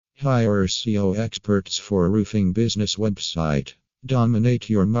Hire SEO experts for roofing business website. Dominate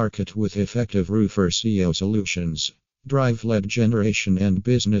your market with effective roofer SEO solutions. Drive lead generation and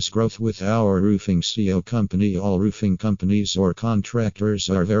business growth with our roofing SEO company. All roofing companies or contractors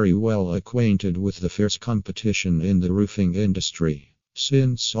are very well acquainted with the fierce competition in the roofing industry.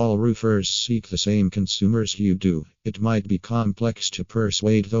 Since all roofers seek the same consumers you do, it might be complex to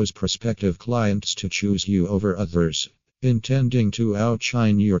persuade those prospective clients to choose you over others. Intending to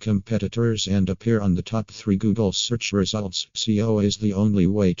outshine your competitors and appear on the top 3 Google search results, SEO is the only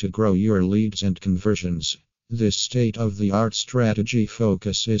way to grow your leads and conversions. This state-of-the-art strategy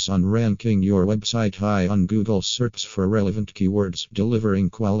focuses on ranking your website high on Google search for relevant keywords, delivering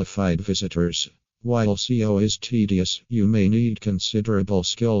qualified visitors. While SEO is tedious, you may need considerable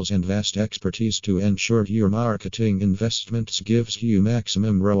skills and vast expertise to ensure your marketing investments gives you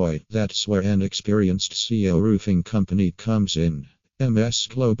maximum ROI. That's where an experienced SEO roofing company comes in. MS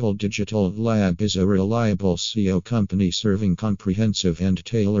Global Digital Lab is a reliable SEO company serving comprehensive and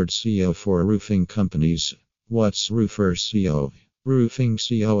tailored SEO for roofing companies. What's roofer SEO? Roofing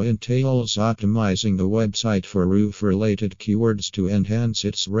SEO entails optimizing a website for roof-related keywords to enhance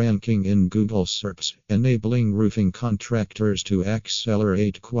its ranking in Google search, enabling roofing contractors to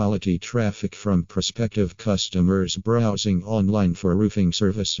accelerate quality traffic from prospective customers browsing online for roofing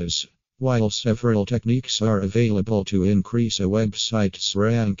services. While several techniques are available to increase a website's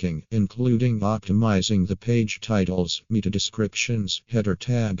ranking, including optimizing the page titles, meta descriptions, header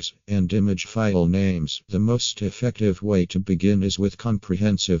tags, and image file names, the most effective way to begin is with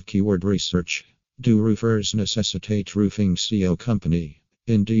comprehensive keyword research. Do roofers necessitate roofing SEO company?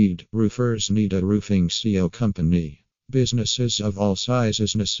 Indeed, roofers need a roofing SEO company. Businesses of all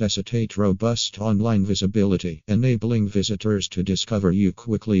sizes necessitate robust online visibility, enabling visitors to discover you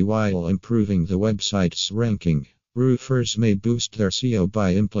quickly while improving the website's ranking. Roofers may boost their SEO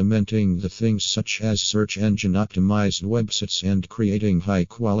by implementing the things such as search engine optimized websites and creating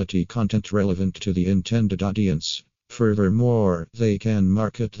high-quality content relevant to the intended audience. Furthermore, they can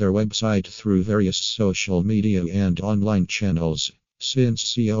market their website through various social media and online channels. Since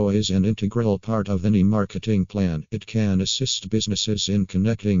SEO is an integral part of any marketing plan, it can assist businesses in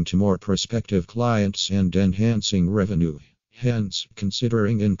connecting to more prospective clients and enhancing revenue. Hence,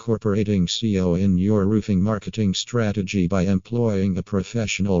 considering incorporating SEO in your roofing marketing strategy by employing a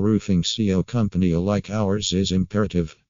professional roofing SEO company like ours is imperative.